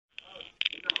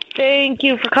Thank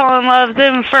you for calling Loves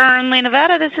in Fernley,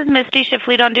 Nevada. This is Misty, shift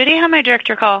lead on duty. How may I direct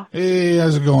your call? Hey,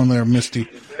 how's it going there, Misty?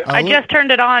 I just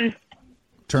turned it on.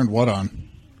 Turned what on?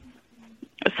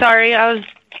 Sorry, I was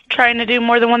trying to do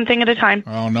more than one thing at a time.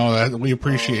 Oh, no, we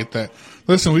appreciate that.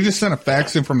 Listen, we just sent a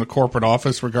fax in from the corporate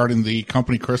office regarding the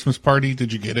company Christmas party.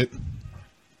 Did you get it?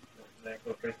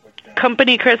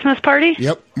 Company Christmas party?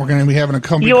 Yep, we're going to be having a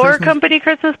company company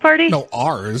Christmas party? No,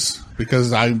 ours,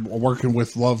 because I'm working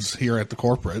with Loves here at the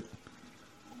corporate.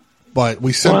 But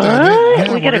we sent that in.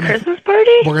 Yeah, we get a Christmas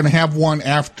party? We're going to have one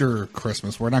after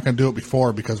Christmas. We're not going to do it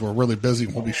before because we're really busy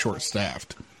and we'll be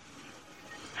short-staffed.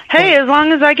 Hey, as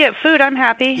long as I get food, I'm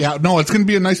happy. Yeah, no, it's going to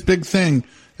be a nice big thing.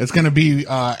 It's going to be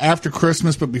after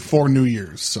Christmas but before New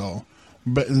Year's, so...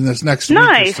 But in this next week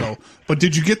or so. But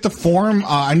did you get the form?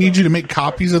 I need you to make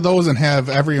copies of those and have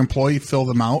every employee fill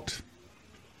them out.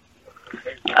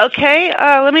 Okay,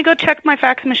 let me go check my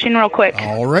fax machine real quick.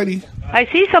 Alrighty. I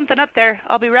see something up there.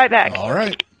 I'll be right back. All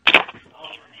right.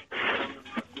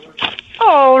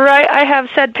 All right, I have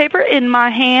said paper in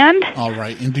my hand. All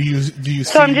right, and do you see?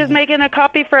 So I'm just making a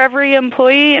copy for every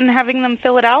employee and having them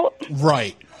fill it out?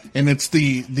 Right. And it's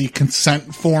the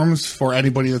consent forms for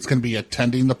anybody that's going to be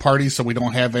attending the party, so we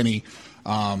don't have any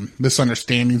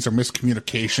misunderstandings or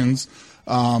miscommunications.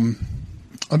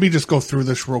 Let me just go through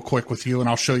this real quick with you, and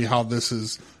I'll show you how this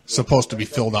is supposed to be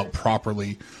filled out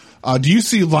properly. Do you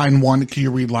see line 1? Can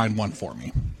you read line 1 for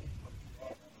me?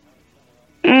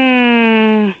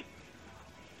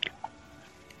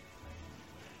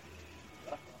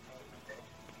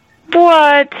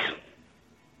 What?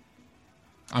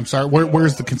 I'm sorry,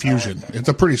 where's the confusion? It's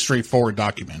a pretty straightforward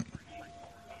document.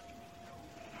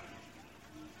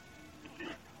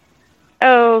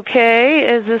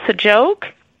 Okay, is this a joke?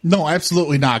 No,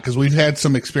 absolutely not, because we've had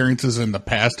some experiences in the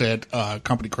past at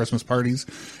company Christmas parties,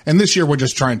 and this year we're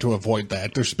just trying to avoid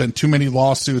that. There's been too many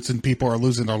lawsuits and people are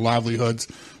losing their livelihoods,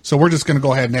 so we're just going to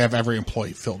go ahead and have every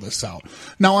employee fill this out.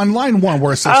 Now, on line 1,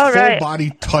 where it says full body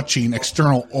touching,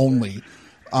 external only,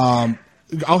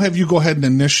 I'll have you go ahead and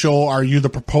initial, are you the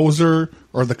proposer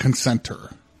or the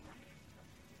consenter?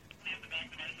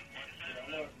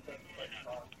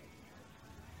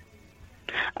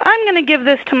 I'm going to give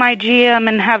this to my GM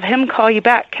and have him call you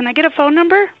back. Can I get a phone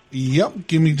number? Yep.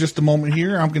 Give me just a moment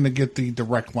here. I'm going to get the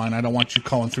direct line. I don't want you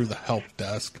calling through the help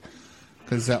desk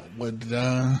because that would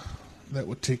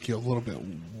take you a little bit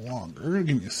longer.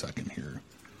 Give me a second here.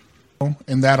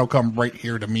 And that'll come right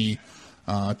here to me,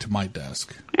 to my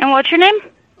desk. And what's your name?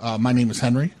 My name is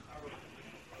Henry.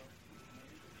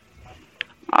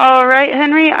 All right,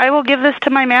 Henry. I will give this to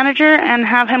my manager and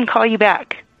have him call you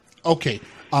back. Okay.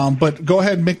 But go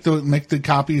ahead and make the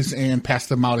copies and pass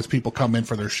them out as people come in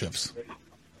for their shifts.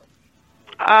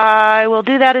 I will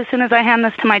do that as soon as I hand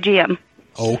this to my GM.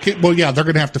 Okay. Well, yeah, they're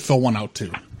going to have to fill one out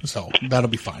too, so that'll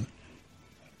be fine.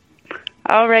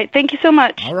 All right. Thank you so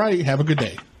much. All right. Have a good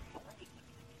day.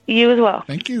 You as well.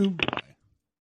 Thank you.